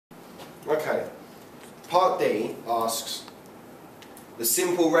Okay, part D asks, the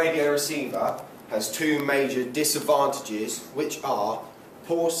simple radio receiver has two major disadvantages, which are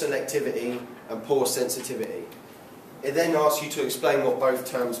poor selectivity and poor sensitivity. It then asks you to explain what both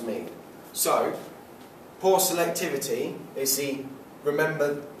terms mean. So, poor selectivity is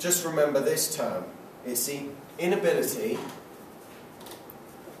just remember this term. It's the inability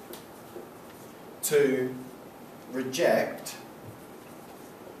to reject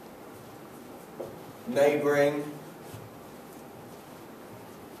neighbouring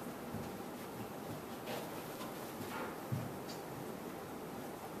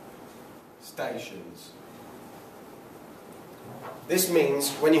stations. This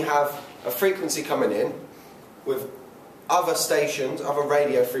means when you have a frequency coming in with other stations, other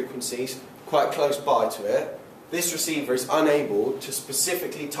radio frequencies quite close by to it, this receiver is unable to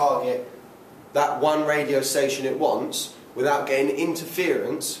specifically target that one radio station it wants without getting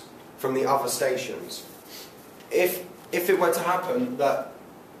interference from the other stations. If it were to happen that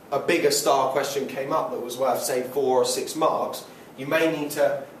a bigger star question came up that was worth, say, 4 or 6 marks, you may need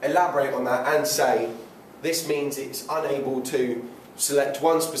to elaborate on that and say, this means it's unable to select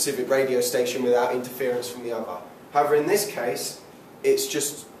one specific radio station without interference from the other. However, in this case, it's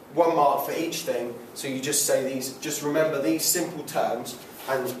just 1 mark for each thing, so you just say these, just remember these simple terms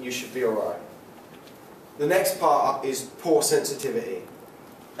and you should be alright. The next part is poor sensitivity.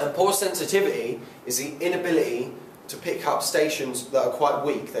 And poor sensitivity is the inability to pick up stations that are quite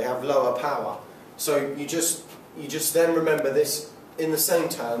weak, they have lower power. So you just then remember this in the same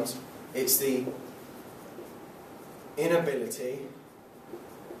terms, it's the inability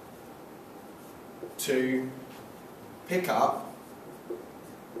to pick up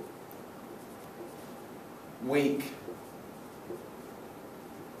weak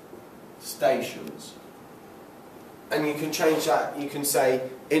stations. And you can change that, you can say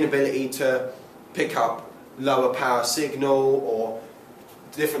inability to pick up lower power signal or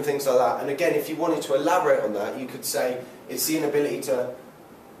different things like that. And again, if you wanted to elaborate on that, you could say it's the inability to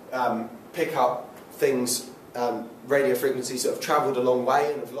pick up things, radio frequencies that have travelled a long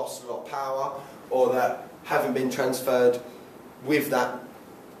way and have lost a lot of power, or that haven't been transferred with that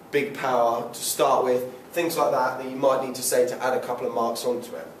big power to start with, things like that that you might need to say to add a couple of marks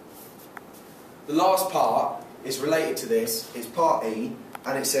onto it. The last part is related to this, is part E,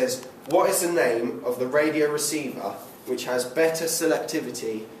 and it says, what is the name of the radio receiver which has better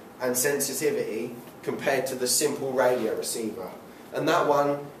selectivity and sensitivity compared to the simple radio receiver? And that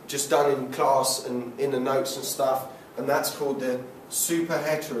one, just done in class and in the notes and stuff, and that's called the super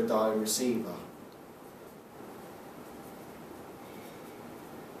heterodyne receiver.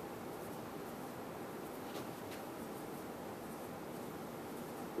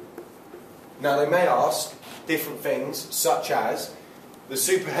 Now they may ask different things, such as the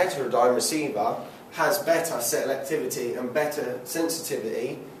super heterodyne receiver has better selectivity and better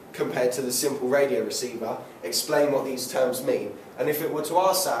sensitivity compared to the simple radio receiver. Explain what these terms mean. And if it were to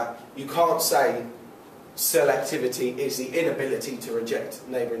ask that, you can't say selectivity is the inability to reject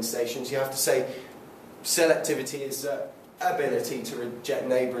neighbouring stations. You have to say selectivity is the ability to reject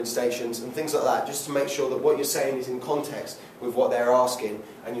neighbouring stations and things like that, just to make sure that what you're saying is in context with what they're asking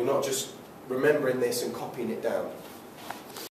and you're not just remembering this and copying it down.